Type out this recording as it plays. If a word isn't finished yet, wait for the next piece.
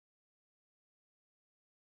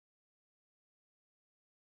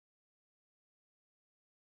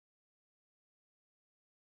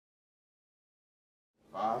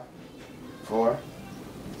5, 4,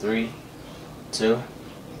 3, 2,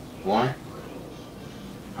 1.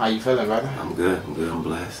 How you feeling, brother? I'm good. I'm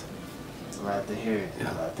blessed. Glad to hear it.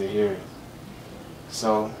 Yeah. Glad to hear it.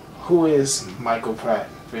 So, who is Micheal Pratt,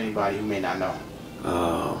 for anybody who may not know?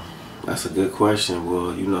 That's a good question.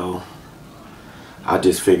 Well, I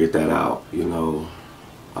just figured that out.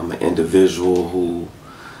 I'm an individual who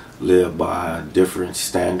live by different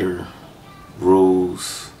standard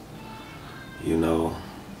rules.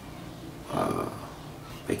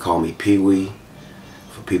 They call me Pee-wee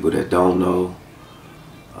for people that don't know.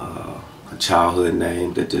 A childhood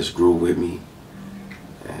name that just grew with me,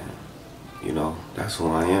 and that's who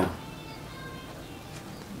I am.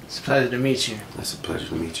 It's a pleasure to meet you. It's a pleasure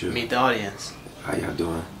to meet you. Meet the audience. How y'all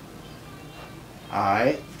doing?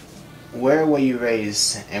 Alright. Where were you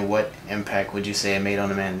raised, and what impact would you say it made on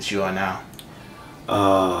the man that you are now?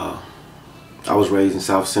 I was raised in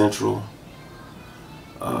South Central,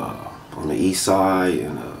 on the east side,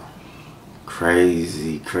 in a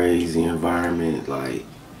crazy environment,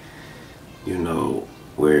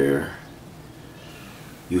 where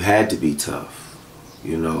you had to be tough.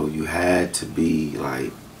 You had to be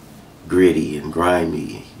gritty and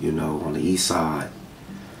grimy, on the east side.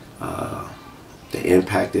 The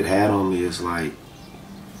impact it had on me is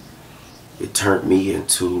it turned me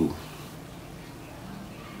into,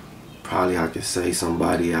 probably I could say,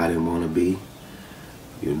 somebody I didn't want to be,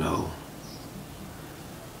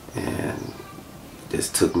 and this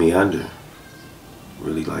took me under.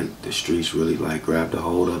 Really, the streets really grabbed a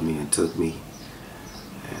hold of me and took me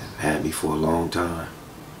and had me for a long time.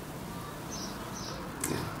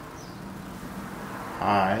 Yeah.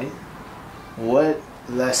 Alright. What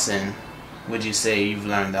lesson would you say you've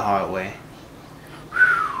learned the hard way?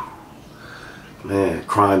 Man,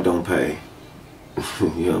 crime don't pay. You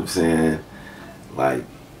know what I'm saying?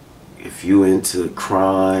 If you into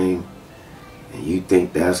crime and you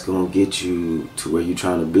think that's gonna get you to where you're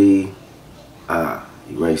trying to be,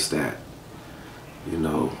 erase that.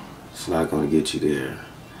 It's not gonna get you there.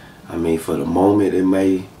 I mean, for the moment it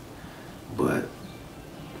may, but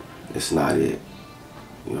it's not it.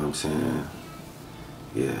 You know what I'm saying?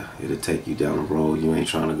 Yeah, it'll take you down a road you ain't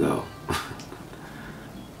trying to go.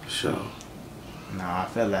 For sure. No, I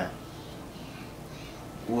feel that.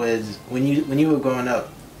 When you were growing up,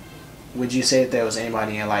 would you say that there was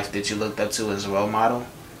anybody in your life that you looked up to as a role model?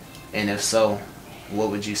 And if so, what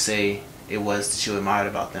would you say it was that you admired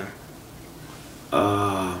about them?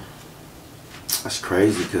 That's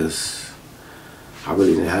crazy, because I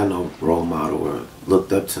really didn't have no role model or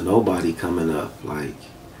looked up to nobody coming up.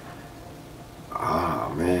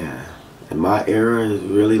 Man, in my era, it's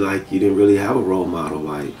really you didn't really have a role model.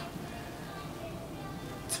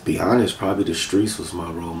 To be honest, probably the streets was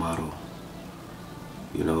my role model.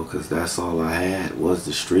 Because that's all I had was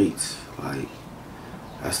the streets.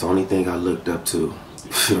 That's the only thing I looked up to. You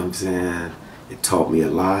know what I'm saying? It taught me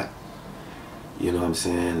a lot. You know what I'm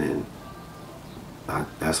saying? And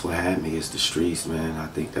that's what had me, is the streets, man. I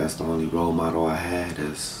think that's the only role model I had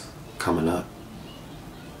as coming up.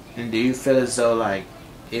 And do you feel as though,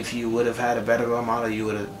 if you would have had a better role model, you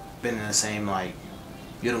would have been in the same, you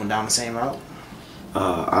would have went down the same route?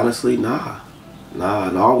 Honestly, nah. And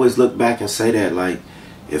I always look back and say that,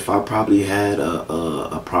 if I probably had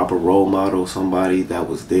a proper role model, somebody that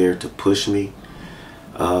was there to push me,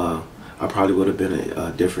 I probably would have been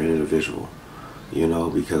a different individual.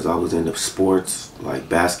 Because I was into sports, like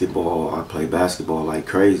basketball. I played basketball like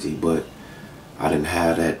crazy, but I didn't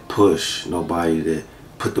have that push. Nobody to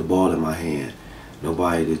put the ball in my hand.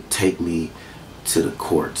 Nobody to take me to the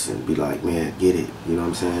courts and be like, man, get it. You know what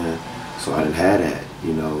I'm saying? So I didn't have that,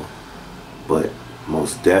 But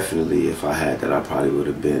most definitely, if I had that, I probably would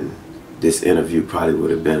have been, this interview probably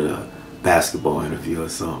would have been a basketball interview or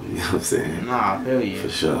something. You know what I'm saying? Nah, I feel you. For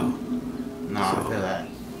sure. Nah, I feel that.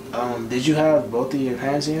 Did you have both of your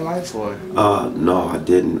parents in your life, or? No, I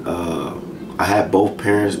didn't. I had both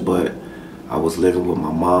parents, but I was living with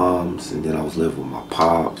my moms, and then I was living with my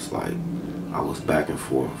pops. I was back and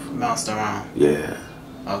forth. Bounced around. Yeah.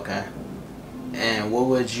 Okay. And what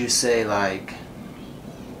would you say,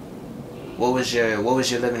 what was your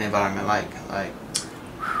living environment like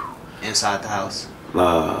inside the house?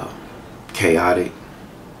 Chaotic,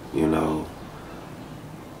 me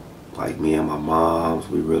and my moms,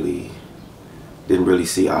 we really didn't really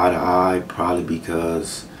see eye to eye, probably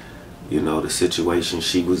because, the situation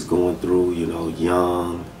she was going through,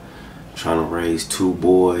 young, trying to raise two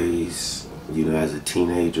boys, as a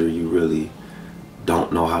teenager, you really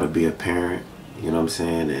don't know how to be a parent, you know what I'm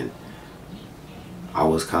saying? And I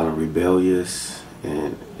was kind of rebellious,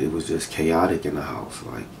 and it was just chaotic in the house.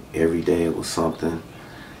 Every day it was something.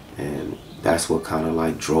 And that's what kind of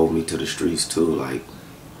like drove me to the streets too, like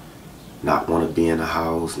not want to be in the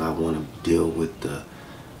house, not want to deal with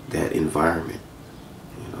that environment,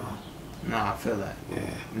 you know. No, I feel that.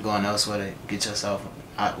 Yeah. You're going elsewhere to get yourself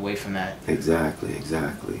out away from that. Exactly.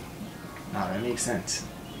 No, that makes sense.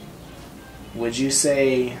 Would you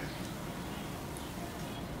say...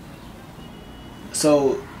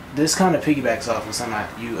 So, this kind of piggybacks off of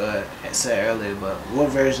something you said earlier, but what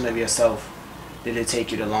version of yourself did it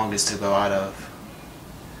take you the longest to go out of?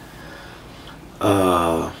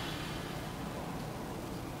 I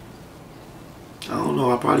don't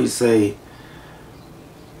know. I'd probably say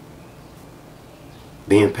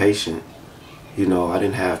being patient. You know, I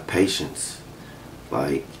didn't have patience.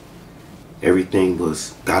 Like, everything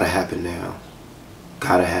was gotta happen now.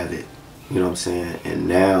 Gotta have it. You know what I'm saying? And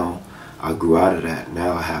now I grew out of that.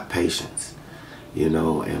 Now I have patience. You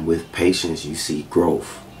know, and with patience you see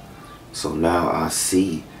growth. So now I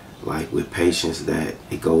see, like, with patience that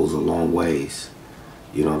it goes a long ways.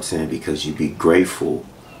 You know what I'm saying? Because you be grateful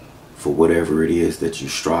for whatever it is that you're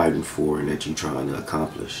striving for and that you're trying to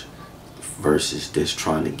accomplish, versus just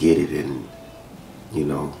trying to get it and, you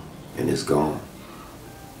know, and it's gone.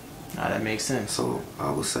 No, that makes sense. So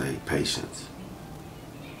I would say patience.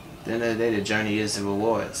 At the end of the day, the journey is the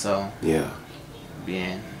reward. So yeah,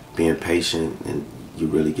 being patient, and you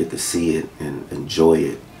really get to see it and enjoy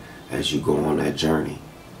it as you go on that journey.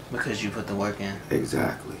 Because you put the work in.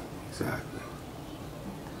 Exactly.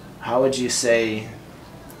 How would you say,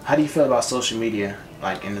 how do you feel about social media,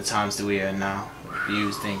 like in the times that we are in now? Do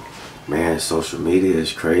you think? Man, social media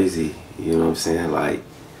is crazy. You know what I'm saying? Like,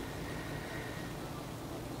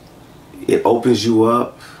 it opens you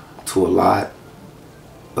up to a lot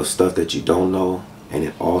of stuff that you don't know, and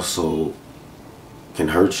it also can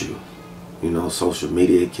hurt you. You know, social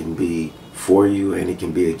media can be for you and it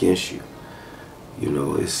can be against you. You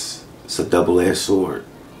know, it's a double-edged sword.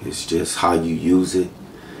 It's just how you use it.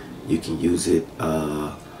 You can use it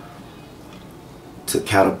to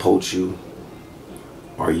catapult you,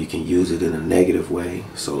 or you can use it in a negative way.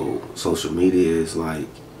 So social media is like,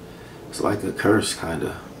 it's like a curse, kind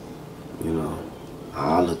of. You know,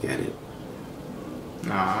 how I look at it.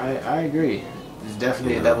 No, I agree. It's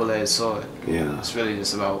definitely a double-edged sword. Yeah. It's really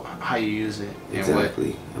just about how you use it.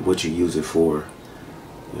 Exactly. And what you use it for,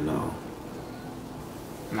 you know.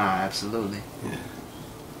 No, absolutely. Yeah.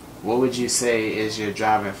 What would you say is your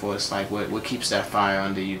driving force? Like, what keeps that fire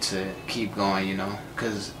under you to keep going, you know?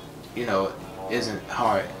 Because, you know, it isn't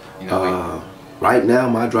hard, you know? Right now,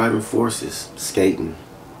 my driving force is skating,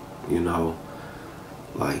 you know.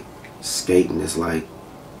 Like, skating is like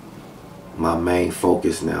my main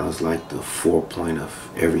focus now. Is like the forepoint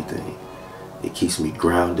of everything. It keeps me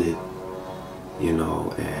grounded, you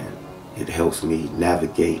know, and it helps me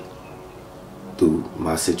navigate through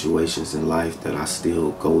my situations in life that I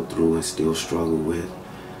still go through and still struggle with.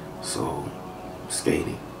 So,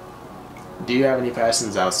 skating. Do you have any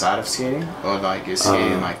passions outside of skating? Or like is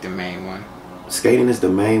skating like the main one? Skating is the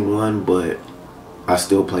main one, but I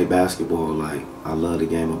still play basketball. Like, I love the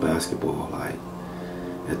game of basketball. Like,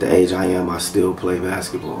 at the age I am, I still play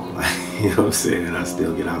basketball. Like, you know what I'm saying? I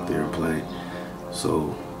still get out there and play.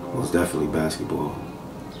 So, most definitely basketball.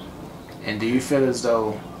 And do you feel as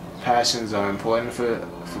though passions are important for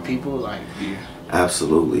people? Like, do you?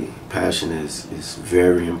 Absolutely. Passion is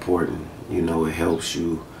very important. You know, it helps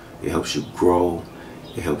you grow.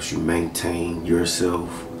 It helps you maintain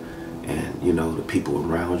yourself and, you know, the people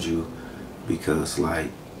around you. Because,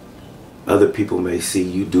 like, other people may see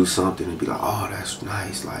you do something and be like, oh, that's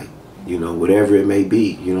nice. Like, you know, whatever it may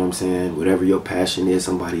be, you know what I'm saying? Whatever your passion is,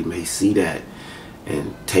 somebody may see that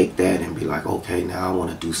and take that and be like, okay, now I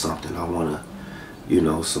want to do something. I want to, you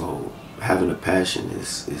know, so having a passion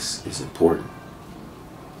is important.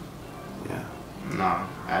 Yeah. No,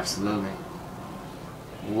 absolutely.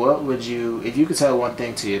 What would you, if you could tell one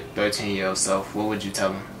thing to your 13-year-old self, what would you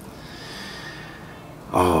tell him?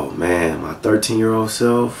 Oh man, my 13-year-old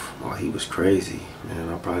self, oh, he was crazy, man.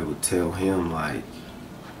 I probably would tell him, like,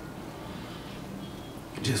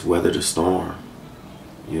 just weather the storm.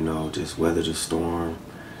 You know, just weather the storm.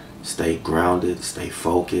 Stay grounded, stay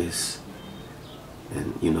focused.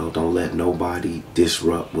 And, you know, don't let nobody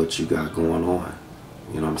disrupt what you got going on.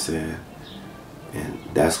 You know what I'm saying? And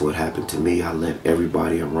that's what happened to me. I let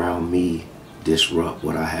everybody around me disrupt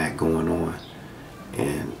what I had going on.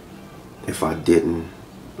 And if I didn't,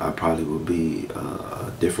 I probably would be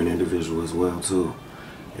a different individual as well, too.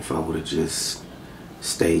 If I would have just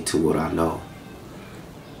stayed to what I know.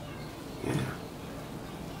 Yeah.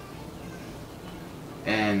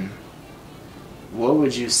 And what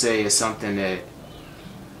would you say is something that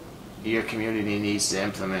your community needs to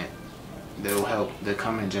implement that will help the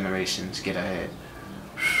coming generations get ahead?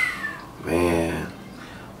 Man,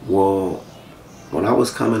 well, when I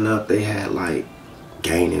was coming up, they had like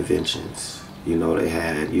gang inventions. You know, they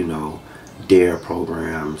had, you know, DARE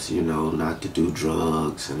programs, you know, not to do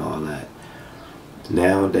drugs and all that.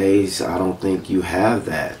 Nowadays, I don't think you have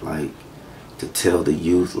that, like, to tell the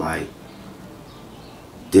youth, like,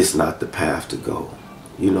 this not the path to go.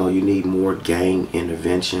 You know, you need more gang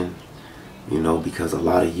intervention, you know, because a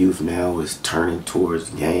lot of youth now is turning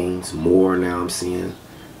towards gangs more now, I'm seeing,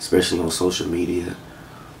 especially on social media.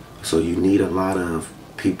 So you need a lot of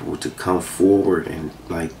people to come forward and,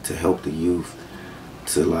 like, to help the youth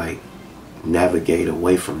to, like, navigate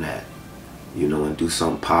away from that, you know, and do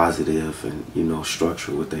something positive and, you know,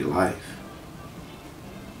 structure with their life.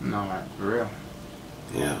 No, like, for real.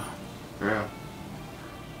 Yeah. For real.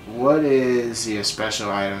 What is your special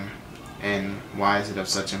item and why is it of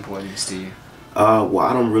such importance to you? Well,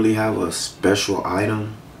 I don't really have a special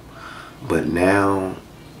item, but now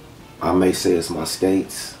I may say it's my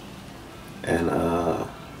skates, and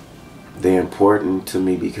they're important to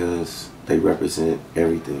me because they represent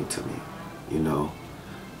everything to me. You know,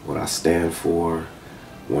 what I stand for,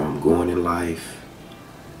 where I'm going in life,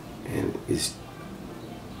 and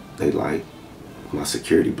they like my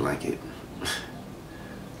security blanket.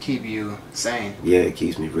 Keep you sane. Yeah, it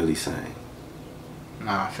keeps me really sane.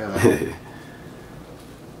 Nah, I feel that.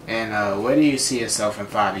 And where do you see yourself in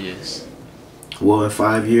 5 years? Well, in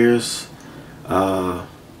 5 years,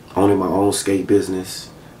 owning my own skate business,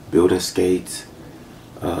 building skates,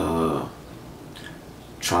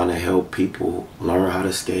 trying to help people learn how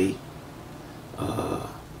to skate,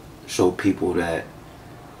 show people that,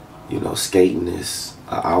 you know, skating is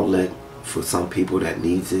an outlet for some people that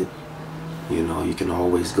needs it. You know, you can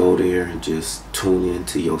always go there and just tune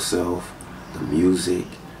into yourself, the music,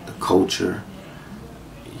 the culture,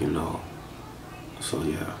 you know. So,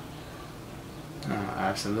 yeah. No,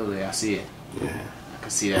 absolutely. I see it. Yeah. I can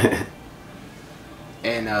see that.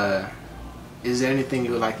 And is there anything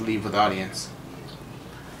you would like to leave with the audience?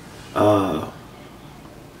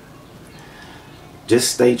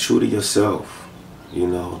 Just stay true to yourself. You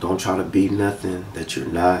know, don't try to be nothing that you're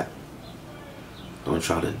not. Don't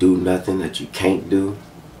try to do nothing that you can't do.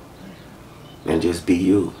 And just be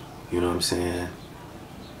you. You know what I'm saying?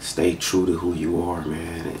 Stay true to who you are,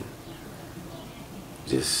 man. And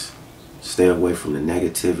just stay away from the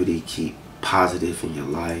negativity. Keep positive in your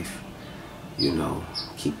life. You know,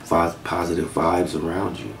 keep positive vibes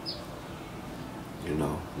around you. You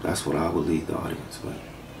know, that's what I would leave the audience with.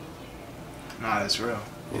 Nah, that's real.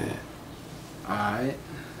 Yeah. Alright.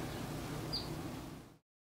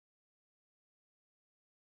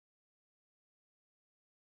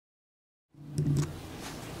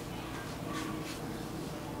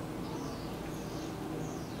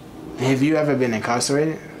 Have you ever been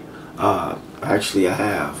incarcerated? Actually, I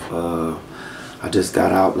have. I just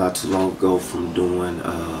got out not too long ago from doing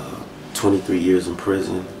 23 years in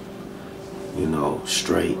prison. You know,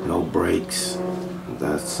 straight, no breaks.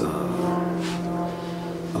 That's a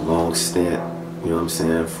long stint, you know what I'm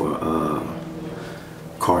saying, for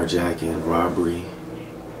carjacking, robbery.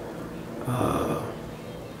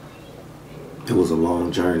 It was a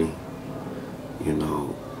long journey, you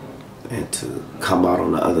know, and to come out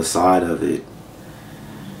on the other side of it,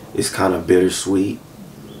 it's kind of bittersweet,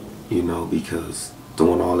 you know, because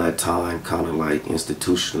doing all that time kind of like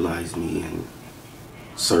institutionalized me in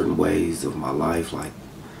certain ways of my life.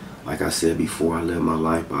 Like I said before, I live my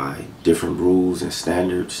life by different rules and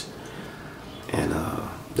standards, and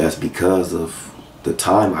that's because of the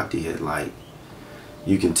time I did. Like,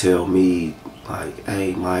 you can tell me, like,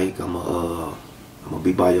 hey Mike, I'm gonna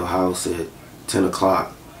be by your house at 10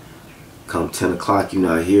 o'clock. Come 10 o'clock, you're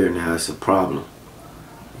not here now, it's a problem.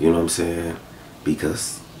 You know what I'm saying?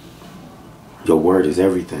 Because your word is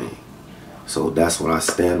everything. So that's what I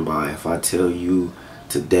stand by. If I tell you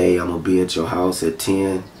today I'm gonna be at your house at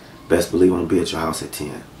 10, best believe I'm gonna be at your house at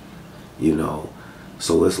 10. You know?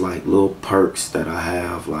 So it's like little perks that I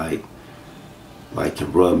have, like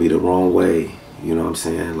can rub me the wrong way. You know what I'm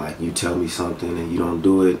saying? Like, you tell me something and you don't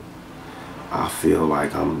do it, I feel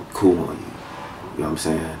like I'm cool on you. You know what I'm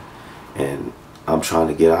saying? And I'm trying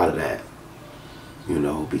to get out of that, you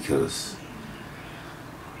know, because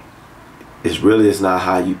it's not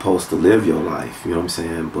how you supposed to live your life, you know what I'm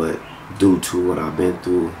saying? But due to what I've been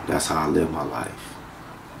through, that's how I live my life.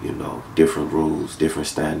 You know, different rules, different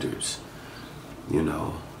standards, you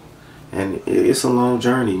know. And it's a long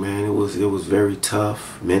journey, man. It was very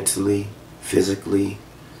tough mentally, physically,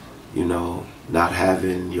 you know, not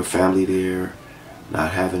having your family there,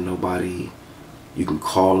 not having nobody you can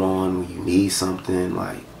call on when you need something,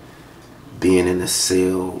 like being in a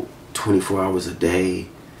cell 24 hours a day.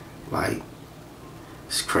 Like,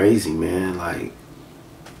 it's crazy, man. Like,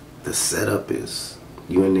 the setup is,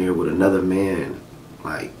 you in there with another man.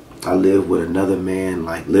 Like, I lived with another man,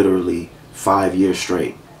 like, literally 5 years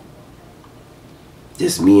straight.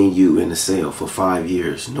 Just me and you in the cell for 5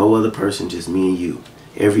 years. No other person, just me and you.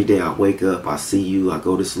 Every day I wake up, I see you, I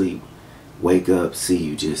go to sleep, wake up, see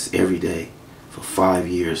you, just every day for 5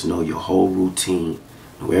 years. Know your whole routine,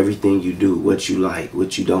 know everything you do, what you like,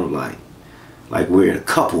 what you don't like. Like we're in a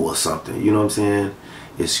couple or something, you know what I'm saying?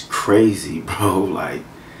 It's crazy, bro. Like,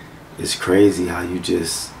 it's crazy how they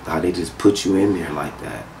just put you in there like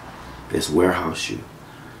that. It's warehouse you.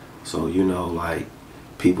 So, you know, like,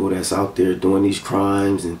 people that's out there doing these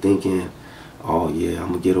crimes and thinking, oh yeah, I'm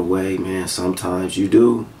gonna get away, man. Sometimes you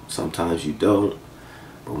do, sometimes you don't.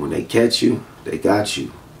 But when they catch you, they got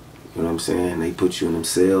you. You know what I'm saying? They put you in them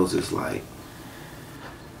cells. It's like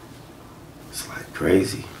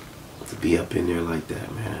crazy to be up in there like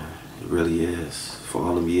that, man. It really is. For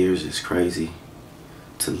all them years, it's crazy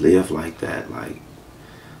to live like that. Like,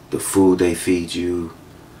 the food they feed you,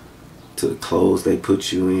 to the clothes they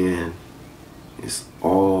put you in, it's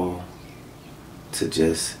all to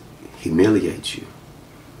just humiliate you,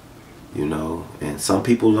 you know. And some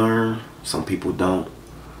people learn, some people don't.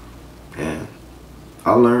 And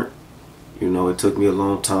I learned, you know, it took me a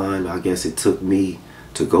long time. I guess it took me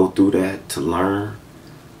to go through that to learn,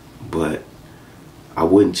 but I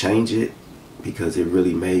wouldn't change it because it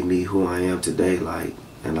really made me who I am today. Like,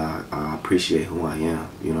 and I appreciate who I am,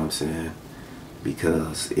 you know what I'm saying?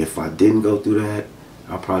 Because if I didn't go through that,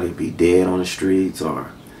 I'd probably be dead on the streets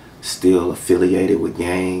or still affiliated with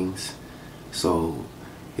gangs. So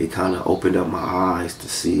it kind of opened up my eyes to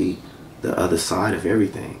see the other side of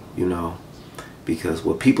everything, you know. Because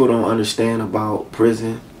what people don't understand about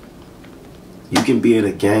prison, you can be in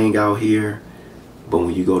a gang out here, but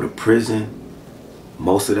when you go to prison,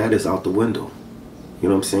 most of that is out the window. You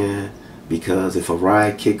know what I'm saying? Because if a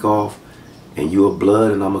riot kick off and you a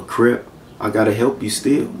blood and I'm a Crip, I gotta help you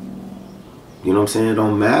still. You know what I'm saying? It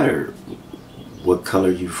don't matter what color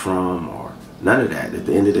you from or none of that. At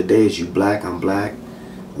the end of the day, is you black, I'm black.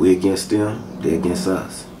 We against them, they against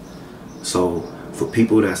us. So for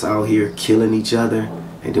people that's out here killing each other,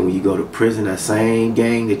 and then when you go to prison, that same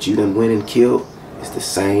gang that you done went and killed, it's the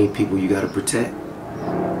same people you gotta protect.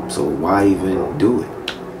 So why even do it?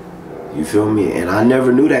 You feel me? And I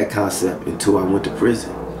never knew that concept until I went to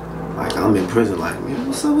prison. Like, I'm in prison like, man,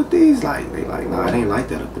 what's up with these? Like, they like, nah, it ain't like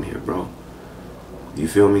that up in here, bro. You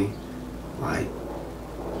feel me? Like,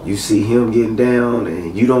 you see him getting down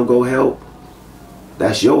and you don't go help,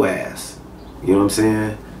 that's your ass. You know what I'm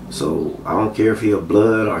saying? So I don't care if he a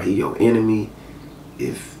blood or he your enemy.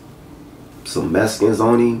 If some Mexicans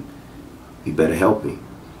on him, you better help him.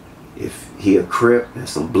 If he a Crip and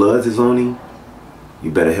some bloods is on him,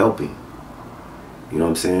 you better help him. You know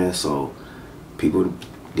what I'm saying? So people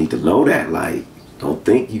need to know that. Like, don't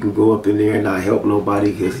think you can go up in there and not help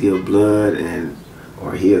nobody because he a blood and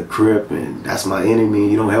or he a Crip and that's my enemy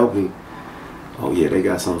and you don't help me. Oh yeah, they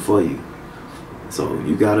got something for you. So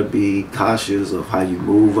you gotta be cautious of how you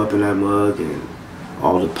move up in that mug, and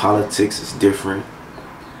all the politics is different.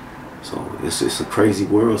 So it's a crazy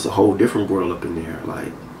world. It's a whole different world up in there.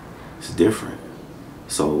 Like, it's different.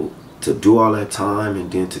 So to do all that time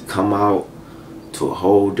and then to come out to a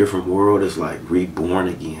whole different world is like reborn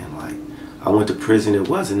again. Like, I went to prison, it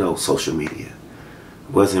wasn't no social media.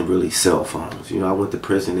 It wasn't really cell phones. You know, I went to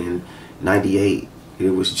prison in '98. It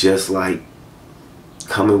was just like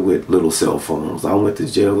coming with little cell phones. I went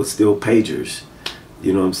to jail with still pagers.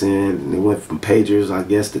 You know what I'm saying? And it went from pagers, I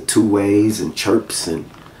guess, to two-ways and chirps and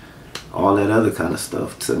all that other kind of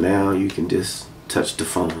stuff. To now you can just touch the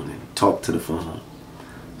phone and talk to the phone.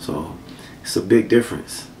 So it's a big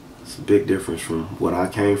difference. It's a big difference from what I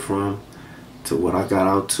came from to what I got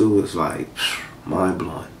out to. It's like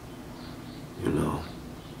mind-blowing, you know.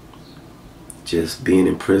 Just being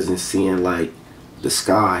in prison, seeing like the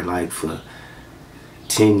sky, like for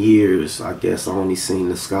 10 years, I guess I only seen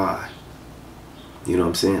the sky. You know what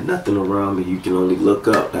I'm saying? Nothing around me. You can only look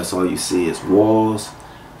up. That's all you see is walls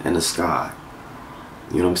and the sky.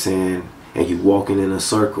 You know what I'm saying? And you walking in a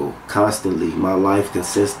circle constantly. My life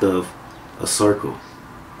consists of a circle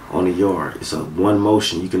on a yard. It's a one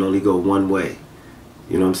motion. You can only go one way.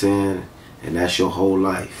 You know what I'm saying? And that's your whole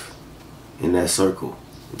life in that circle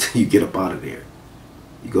until you get up out of there.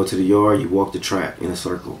 You go to the yard, you walk the track in a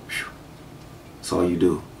circle. That's all you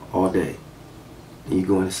do all day. Then you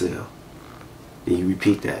go in the cell. Then you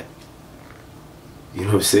repeat that. You know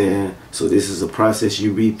what I'm saying? So this is a process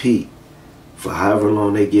you repeat for however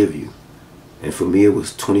long they give you. And for me, it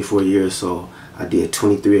was 24 years, so I did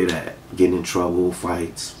 23 of that. Getting in trouble,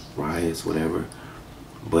 fights, riots, whatever.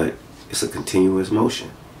 But it's a continuous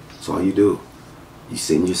motion. That's all you do. You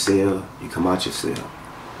sit in your cell, you come out your cell.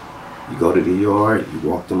 You go to the yard, you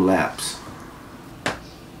walk them laps.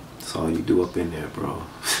 That's all you do up in there, bro.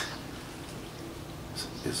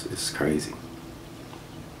 It's crazy.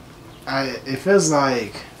 It feels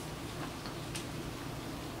like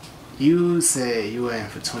you said you were in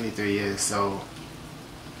for 23 years, so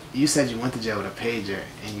you said you went to jail with a pager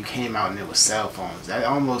and you came out and it was cell phones. That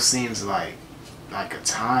almost seems like a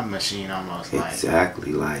time machine almost.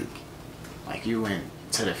 Exactly, like you went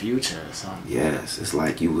to the future or something. Yes, it's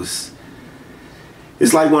like you was.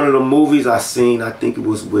 It's like one of the movies I seen. I think it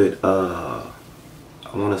was with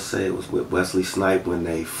I want to say it was with Wesley Snipes when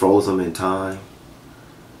they froze him in time.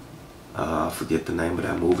 I forget the name of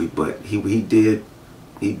that movie, but he did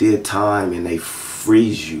time and they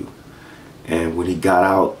freeze you. And when he got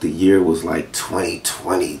out, the year was like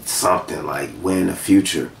 2020 something, like we're in the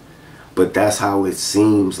future. But that's how it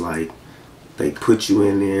seems, like they put you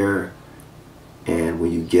in there, and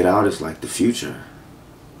when you get out, it's like the future.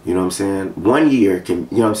 You know what I'm saying? 1 year can,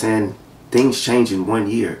 you know what I'm saying? Things change in 1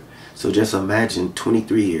 year. So just imagine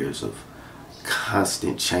 23 years of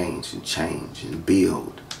constant change and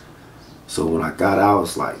build. So when I got out,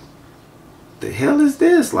 it's like, the hell is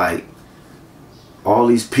this? Like, all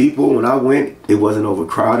these people, when I went, it wasn't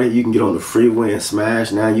overcrowded. You can get on the freeway and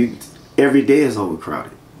smash. Now every day is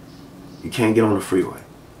overcrowded. You can't get on the freeway.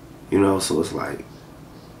 You know, so it's like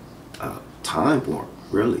a time warp,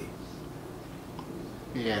 really.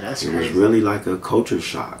 Yeah, that's It crazy. was really like a culture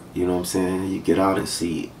shock. You know what I'm saying? You get out and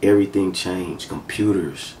see everything change.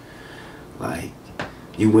 Computers. Like,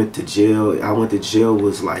 you went to jail. I went to jail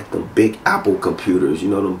was like the big Apple computers. You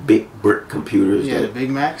know, them big brick computers. Yeah, the Big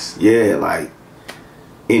Macs? Yeah, like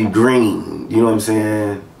in green. You know what I'm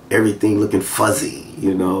saying? Everything looking fuzzy,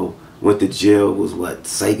 you know. Went to jail was what?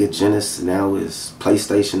 Sega Genesis. Now is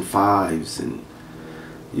PlayStation 5s and,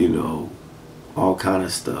 you know, all kind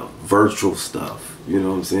of stuff. Virtual stuff. You know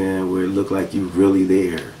what I'm saying? Where it looked like you really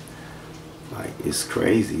there. Like, it's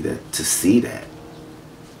crazy to see that.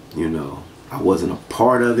 You know, I wasn't a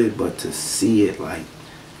part of it, but to see it, like,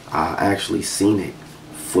 I actually seen it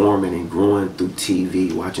forming and growing through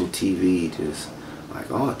TV, watching TV, just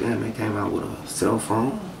like, oh, damn, they came out with a cell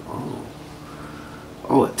phone?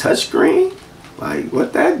 Oh, a touchscreen? Like,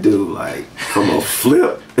 what that do? Like, from a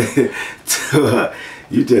flip to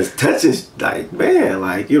you just touching, like, man,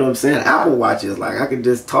 like, you know what I'm saying? Apple Watches, like, I can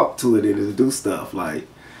just talk to it and it'll do stuff, like,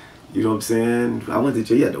 you know what I'm saying? I went to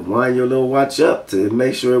jail, you had to wind your little watch up to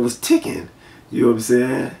make sure it was ticking. You know what I'm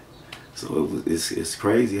saying? So it's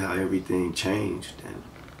crazy how everything changed. And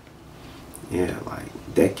yeah, like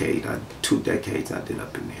 2 decades I did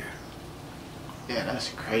up in there. Yeah, that's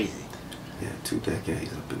crazy. Yeah, 2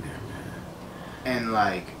 decades up in there, man. And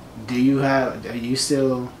like, are you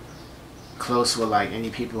still close with like any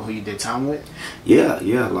people who you did time with? Yeah,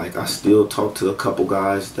 like I still talk to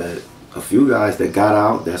a few guys that got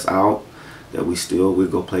out, that's out, that we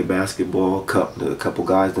go play basketball. A couple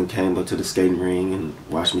guys that came up to the skating ring and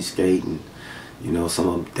watched me skate, and you know, some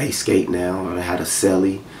of them, they skate now. I had a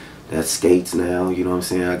celly that skates now, you know what I'm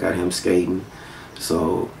saying? I got him skating.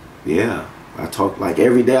 So yeah, I talk, like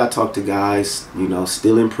every day I talk to guys, you know,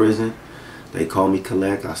 still in prison. They call me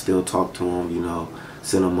collect, I still talk to them, you know,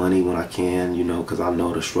 send them money when I can, you know, because I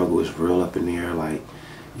know the struggle is real up in there. Like,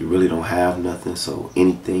 you really don't have nothing, so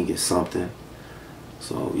anything is something.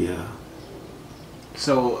 So yeah.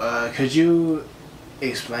 So could you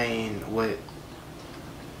explain what,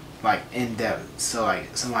 like, in depth, so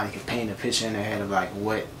like somebody can paint a picture in their head of like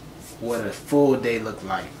what a full day looked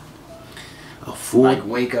like? Like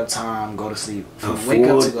wake up time, go to sleep. From wake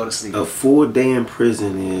up to go to sleep. A full day in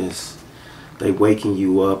prison is they waking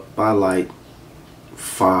you up by like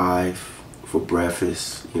 5 for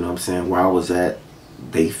breakfast. You know what I'm saying? Where I was at,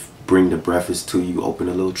 they bring the breakfast to you, open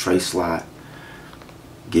a little tray slot,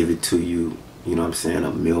 give it to you. You know what I'm saying?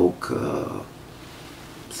 A milk,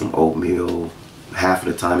 some oatmeal. Half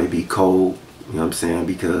of the time it be cold. You know what I'm saying?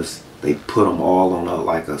 Because they put them all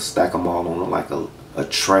on stack them all on a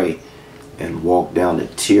tray and walk down the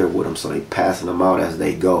tier with them. So they passing them out as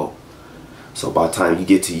they go. So by the time you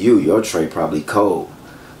get to you, your tray probably cold.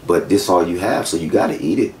 But this all you have, so you got to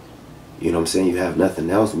eat it. You know what I'm saying? You have nothing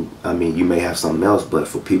else. I mean, you may have something else, but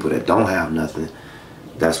for people that don't have nothing,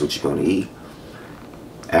 that's what you're going to eat.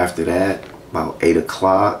 After that, about 8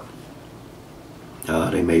 o'clock,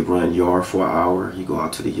 they may run yard for an hour. You go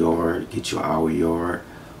out to the yard, get your hour yard.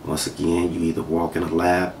 Once again, you either walk in a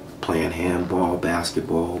lap, playing handball,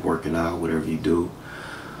 basketball, working out, whatever you do.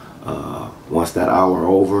 Once that hour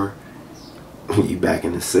over, you back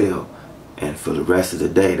in the cell. And for the rest of the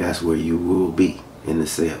day, that's where you will be, in the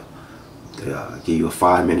cell. Give you a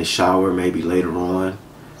 5-minute shower maybe later on.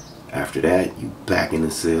 After that, you back in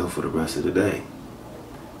the cell for the rest of the day.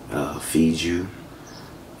 Feed you.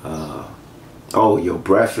 Oh, your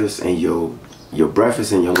breakfast and your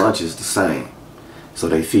lunch is the same. So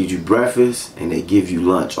they feed you breakfast and they give you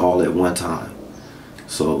lunch all at one time.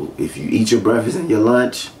 So if you eat your breakfast and your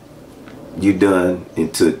lunch, you're done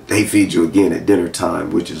until they feed you again at dinner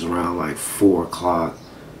time, which is around like 4 o'clock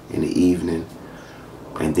in the evening.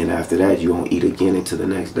 And then after that, you won't eat again until the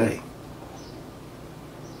next day.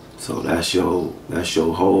 So that's your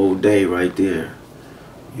whole day right there.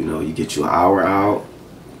 You know, you get you an hour out,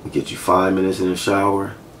 you get you 5 minutes in the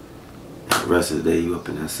shower, and the rest of the day you up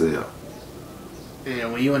in that cell.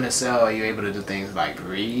 And when you in the cell, are you able to do things like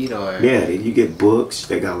read or? Yeah, you get books.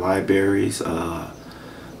 They got libraries.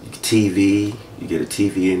 TV. You get a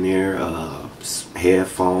TV in there.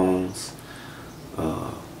 Headphones.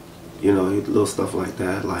 You know, little stuff like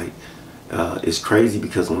that. Like, it's crazy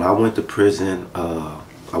because when I went to prison,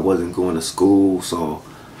 I wasn't going to school, so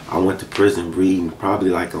I went to prison reading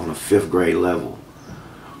probably like on a 5th grade level,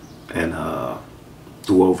 and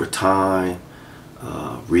through over time,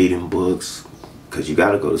 reading books, because you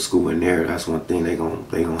got to go to school in there. That's one thing they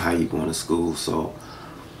gonna have you going to school. So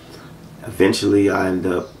eventually, I end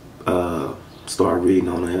up start reading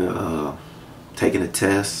on taking a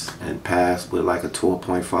test and passed with like a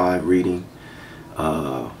 12.5 reading.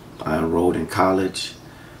 I enrolled in college.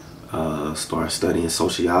 Started studying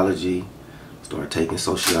sociology. Started taking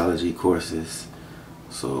sociology courses.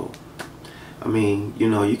 So, I mean, you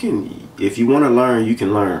know, you can, if you want to learn, you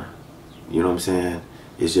can learn. You know what I'm saying?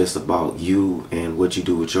 It's just about you and what you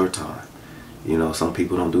do with your time. You know, some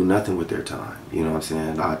people don't do nothing with their time. You know what I'm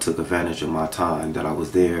saying? I took advantage of my time that I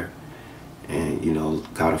was there and, you know,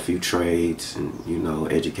 got a few trades and, you know,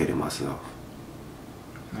 educated myself.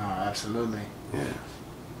 No, absolutely. Yeah.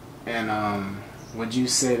 And would you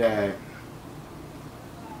say that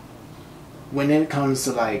when it comes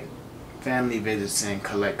to like family visits and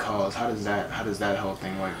collect calls, how does that whole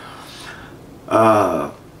thing work?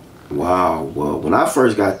 Wow. Well, when I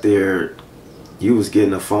first got there, you was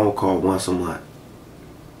getting a phone call once a month.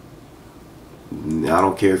 I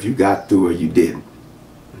don't care if you got through or you didn't.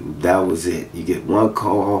 That was it. You get one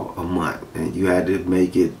call a month, and you had to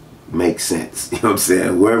make it make sense. You know what I'm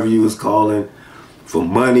saying? Wherever you was calling for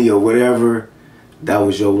money or whatever, that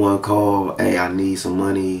was your one call. Hey, I need some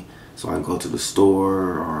money so I can go to the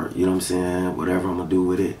store, or you know what I'm saying, whatever I'm gonna do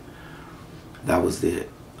with it. That was it.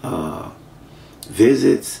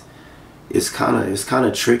 Visits, it's kind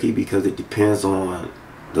of tricky because it depends on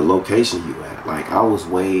the location you at. Like, I was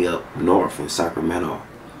way up north in Sacramento,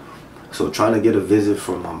 so trying to get a visit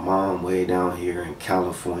from my mom way down here in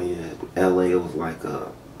California, LA, was like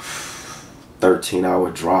a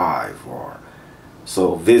 13-hour drive, or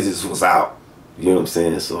so visits was out. You know what I'm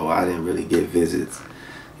saying? So I didn't really get visits,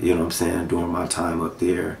 you know what I'm saying, during my time up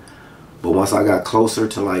there. But once I got closer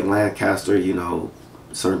to like Lancaster, you know,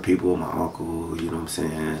 certain people, my uncle, you know what I'm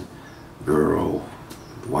saying, girl,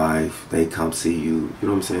 wife, they come see you, you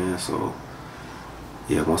know what I'm saying? So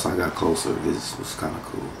yeah, once I got closer, this was kind of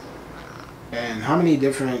cool. And how many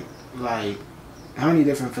different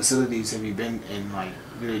facilities have you been in? Like,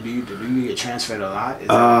 do you get transferred a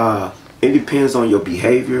lot? It depends on your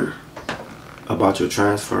behavior about your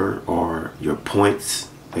transfer or your points.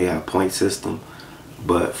 They have a point system.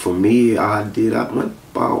 But for me, I went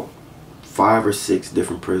about 5 or 6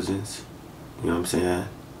 different prisons. You know what I'm saying?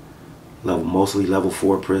 Mostly level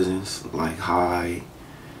 4 prisons, like high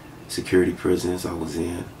security prisons I was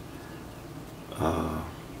in.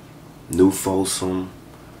 New Folsom,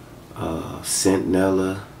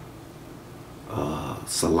 Centinela,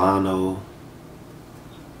 Solano,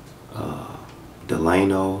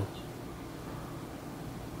 Delano,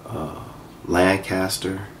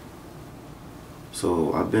 Lancaster.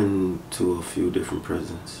 So I've been to a few different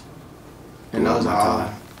prisons. And those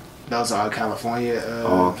are all California?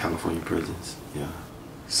 All California prisons, yeah.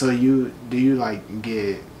 So do you like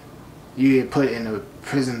get put in a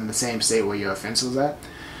prison in the same state where your offense was at?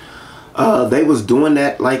 They was doing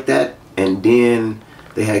that like that, and then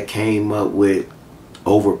they had came up with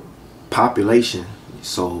overpopulation.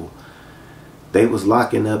 So they was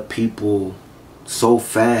locking up people so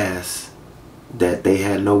fast that they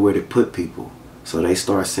had nowhere to put people. So they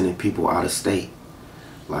started sending people out of state.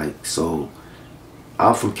 Like, so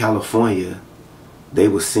I'm from California. They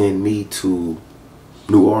would send me to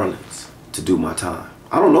New Orleans to do my time.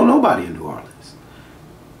 I don't know nobody in New Orleans.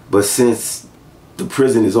 But since the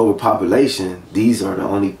prison is overpopulation, these are the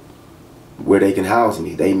only where they can house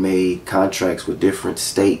me. They made contracts with different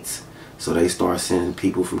states, so they start sending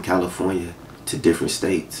people from California to different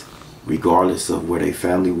states, regardless of where their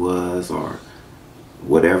family was or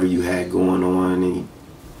whatever you had going on, and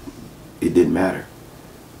it didn't matter.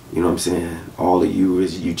 You know what I'm saying? All of you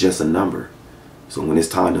is you just a number. So when it's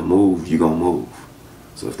time to move, you gonna move.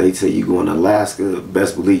 So if they say you going to Alaska,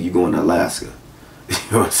 best believe you going to Alaska. You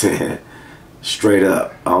know what I'm saying? Straight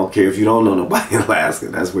up. I don't care if you don't know nobody in Alaska.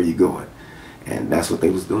 That's where you going. And that's what they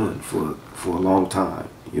was doing for a long time.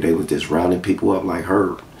 They was just rounding people up like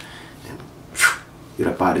Herb and get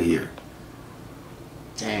up out of here.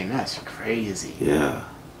 Dang, that's crazy. Yeah.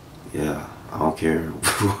 Yeah. I don't care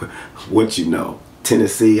what you know.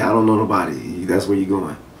 Tennessee, I don't know nobody. That's where you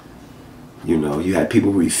going. You know, you had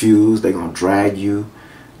people refuse. They gonna drag you.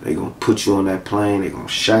 They gonna put you on that plane. They gonna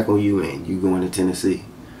shackle you, and you going to Tennessee.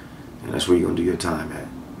 And that's where you gonna do your time at.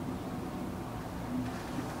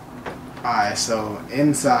 Alright, so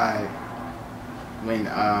inside, when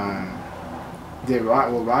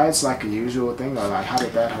were riots like a usual thing, or like how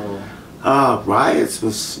did that whole? Riots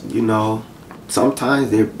was, you know, sometimes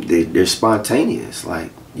they're spontaneous.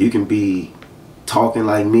 Like you can be talking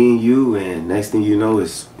like me and you, and next thing you know,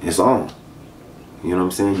 it's on. You know what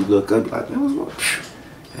I'm saying? You look up like, man, what's wrong?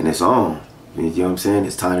 And it's on. You know what I'm saying?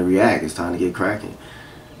 It's time to react. It's time to get cracking.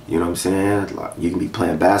 You know what I'm saying? Like you can be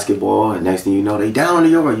playing basketball, and next thing you know, they down on the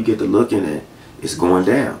yard. You get to looking, and it's going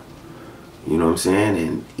down. You know what I'm saying?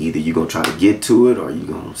 And either you gonna try to get to it, or you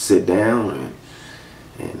gonna sit down.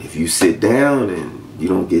 And if you sit down and you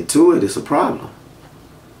don't get to it, it's a problem.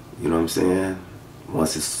 You know what I'm saying?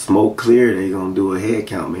 Once it's smoke clear, they gonna do a head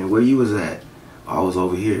count. Man, where you was at? Oh, I was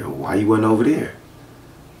over here. Why you wasn't over there?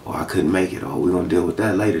 Oh, I couldn't make it. Oh, we're gonna deal with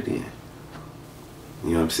that later then.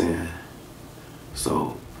 You know what I'm saying?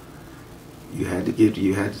 So you had to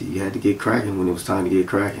get cracking when it was time to get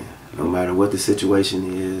cracking. No matter what the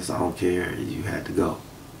situation is, I don't care. You had to go.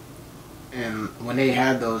 And when they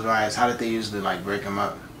had those riots, how did they usually like break them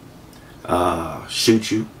up? Shoot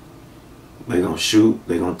you. They gonna shoot.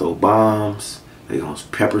 They gonna throw bombs. They gonna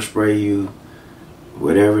pepper spray you.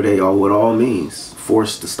 Whatever what all means,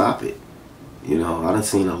 forced to stop it. You know, I done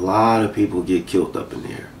seen a lot of people get killed up in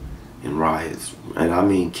there in riots. And I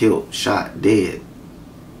mean killed, shot, dead,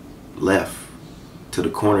 left to the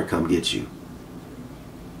corner, come get you.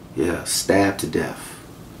 Yeah, stabbed to death,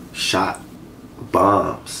 shot,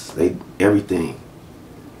 bombs, everything.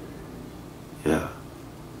 Yeah.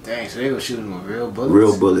 Dang, so they were shooting with real bullets?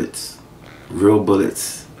 Real bullets. Real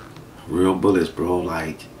bullets. Real bullets, bro.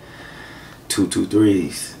 Like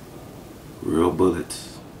 223s. Real bullets.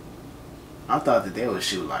 I thought that they would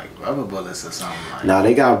shoot like rubber bullets or something like. Now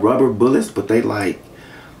they got rubber bullets, but they like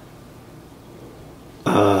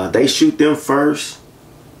they shoot them first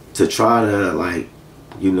to try to like,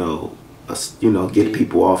 get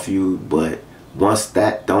people off you. But once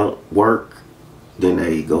that don't work, then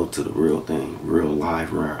they go to the real thing, real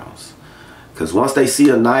live rounds. Because once they see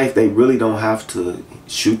a knife, they really don't have to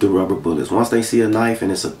shoot the rubber bullets. Once they see a knife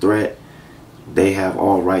and it's a threat, they have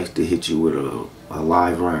all rights to hit you with a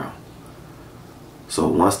live round. So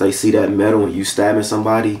once they see that metal and you stabbing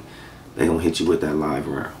somebody, they gonna hit you with that live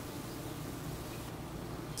round.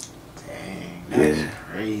 Dang, that's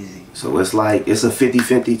crazy. So it's like, it's a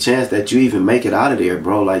 50-50 chance that you even make it out of there,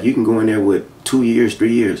 bro. Like you can go in there with 2 years,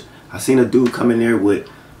 3 years. I seen a dude come in there with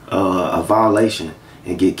a violation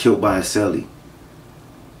and get killed by a cellie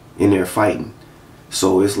in there fighting.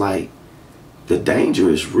 So it's like, the danger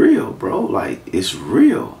is real, bro. Like, it's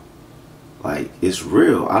real. Like, it's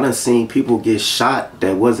real. I done seen people get shot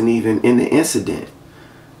that wasn't even in the incident.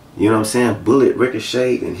 You know what I'm saying? Bullet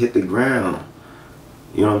ricocheted and hit the ground.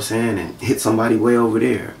 You know what I'm saying? And hit somebody way over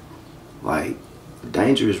there. Like, the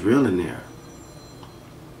danger is real in there.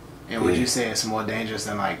 And would you say it's more dangerous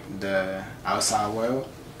than like the outside world?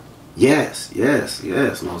 Yes, yes,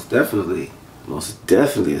 yes. Most definitely. Most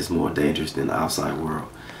definitely it's more dangerous than the outside world.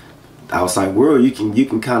 The outside world, you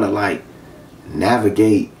can kind of like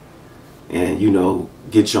navigate and,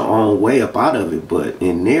 get your own way up out of it. But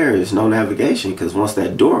in there is no navigation, because once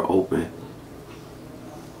that door open,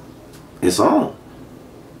 it's on.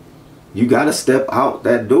 You got to step out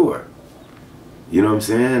that door. You know what I'm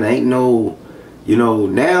saying? Ain't no,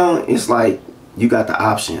 now it's like you got the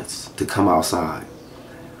options to come outside.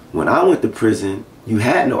 When I went to prison, you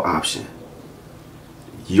had no option.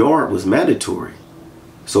 Yard was mandatory.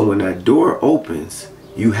 So when that door opens,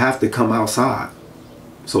 you have to come outside.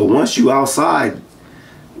 So once you outside,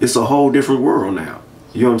 it's a whole different world now.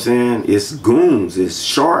 You know what I'm saying? It's goons, it's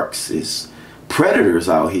sharks, it's predators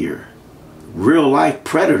out here. real life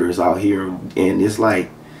predators out here, and it's like,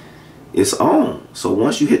 it's on. So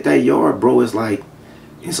once you hit that yard, bro, it's like,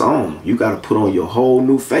 it's on. You got to put on your whole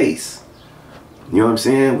new face. You know what I'm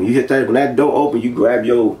saying? When you hit that, when that door open, you grab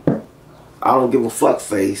your I don't give a fuck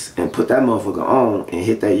face and put that motherfucker on and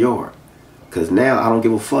hit that yard. Cause now I don't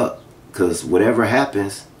give a fuck. Cause whatever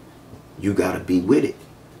happens, you gotta be with it.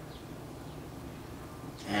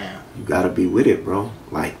 Yeah. You gotta be with it, bro.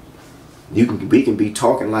 Like, we can be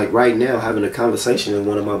talking like right now, having a conversation, and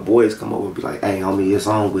one of my boys come over and be like, "Hey, homie, it's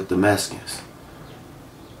on with the Mexicans."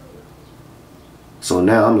 So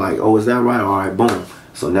now I'm like, "Oh, is that right? All right, boom."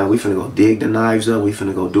 So now we finna go dig the knives up. We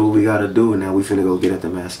finna go do what we gotta do, and now we finna go get at the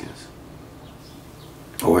Mexicans.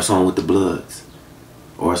 Or it's on with the Bloods.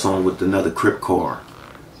 Or it's on with another Crip car.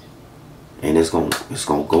 And it's gonna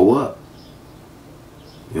go up.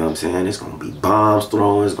 You know what I'm saying? It's gonna be bombs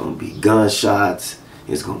thrown, it's gonna be gunshots,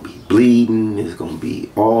 it's gonna be bleeding, it's gonna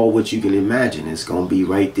be all what you can imagine. It's gonna be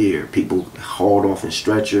right there. People hauled off in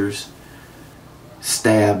stretchers,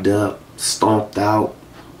 stabbed up, stomped out.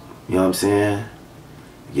 You know what I'm saying?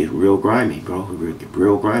 Get real grimy, bro. Get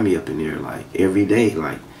real grimy up in there, like every day,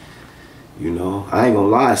 like. You know, I ain't gonna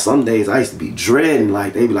lie, some days I used to be dreading,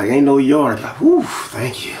 like, they be like, ain't no yard. I'd be like, whew,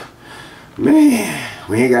 thank you. Man,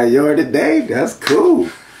 we ain't got yard today? That's cool.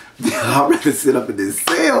 I'd rather sit up in this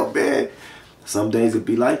cell, man. Some days it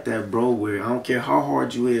be like that, bro, where I don't care how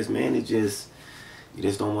hard you is, man, you just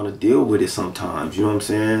don't want to deal with it sometimes. You know what I'm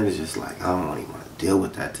saying? It's just like, I don't even want to deal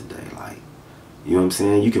with that today. Like, you know what I'm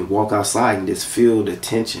saying? You can walk outside and just feel the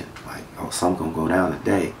tension. Like, oh, something gonna go down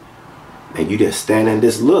today. And you just stand and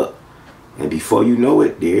just look. And before you know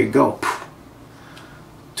it, there you go.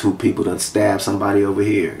 Two people done stab somebody over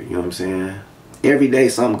here. You know what I'm saying? Every day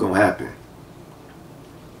something gonna happen.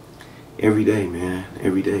 Every day, man.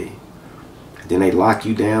 Every day. Then they lock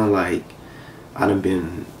you down. Like, I done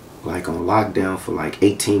been like on lockdown for like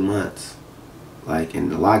 18 months. Like, and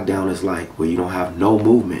the lockdown is like where you don't have no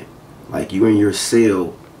movement. Like, you're in your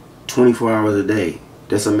cell 24 hours a day.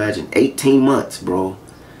 Just imagine 18 months, bro.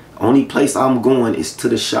 Only place I'm going is to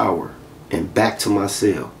the shower. And back to my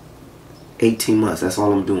cell. 18 months, that's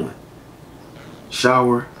all I'm doing.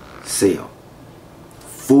 Shower, cell.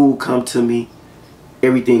 Food come to me.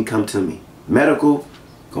 Everything come to me. Medical,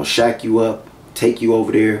 gonna shack you up, take you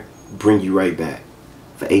over there, bring you right back.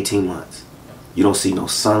 For 18 months. You don't see no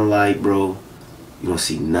sunlight, bro. You don't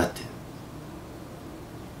see nothing.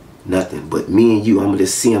 Nothing. But me and you, I'm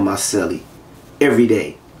just seeing my cellie every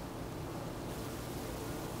day.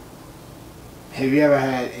 Have you ever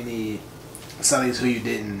had any cellies who you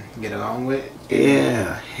didn't get along with?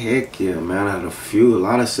 Yeah, heck yeah, man. I had a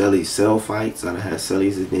lot of cellies, cell fights. I had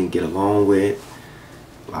cellies that didn't get along with.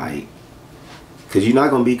 Like, cause you're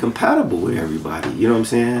not gonna be compatible with everybody. You know what I'm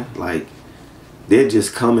saying? Like, they'll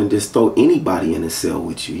just come and just throw anybody in a cell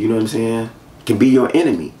with you. You know what I'm saying? Can be your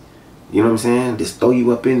enemy. You know what I'm saying? Just throw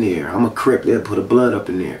you up in there. I'm a Crip. They'll put a blood up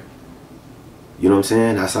in there. You know what I'm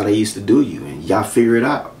saying? That's how they used to do you, and y'all figure it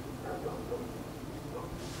out.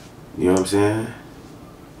 You know what I'm saying?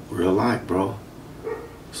 Real life, bro.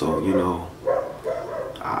 So, you know,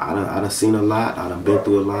 I done seen a lot. I done been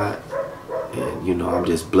through a lot. And, you know, I'm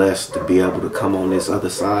just blessed to be able to come on this other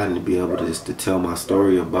side and to be able to just to tell my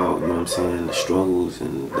story about, you know what I'm saying, the struggles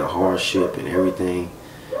and the hardship and everything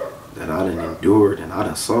that I done endured and I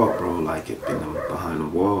done saw, bro, like it behind the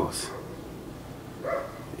walls.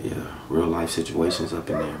 Yeah, real life situations up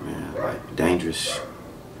in there, man. Like, dangerous.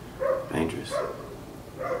 Dangerous.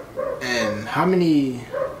 And how many,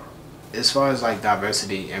 as far as like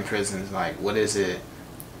diversity in prisons, like what is it,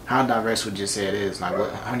 how diverse would you say it is? Like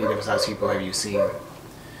how many different types of people have you seen?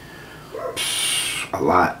 A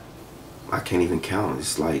lot. I can't even count.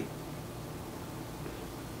 It's like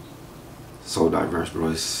so diverse, bro.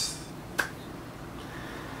 It's,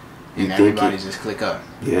 and everybody just click up.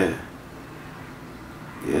 Yeah.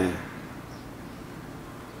 Yeah.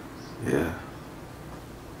 Yeah.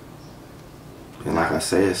 And like I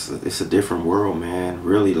said, it's a different world, man.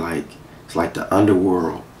 Really, like, it's like the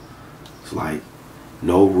underworld. It's like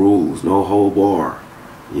no rules, no hold bar.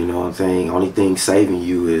 You know what I'm saying? Only thing saving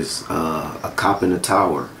you is a cop in the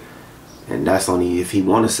tower. And that's only if he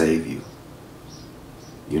want to save you.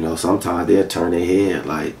 You know, sometimes they'll turn their head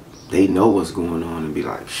like they know what's going on and be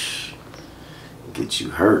like, shh, get you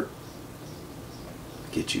hurt.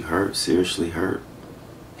 Get you hurt, seriously hurt.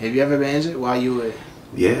 Have you ever been injured while you were?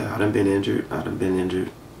 Yeah, I done been injured. You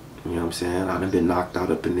know what I'm saying? I done been knocked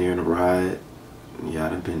out up in there in a riot. Yeah, I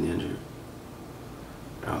done been injured.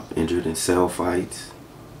 Injured in cell fights.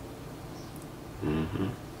 Mm-hmm.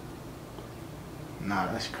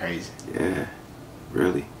 Nah, that's crazy. Yeah,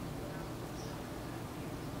 really.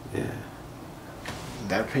 Yeah.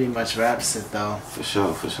 that pretty much wraps it though. For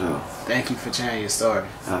sure, for sure. Thank you for sharing your story.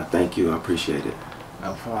 Thank you. I appreciate it.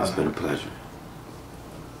 No problem. It's been a pleasure.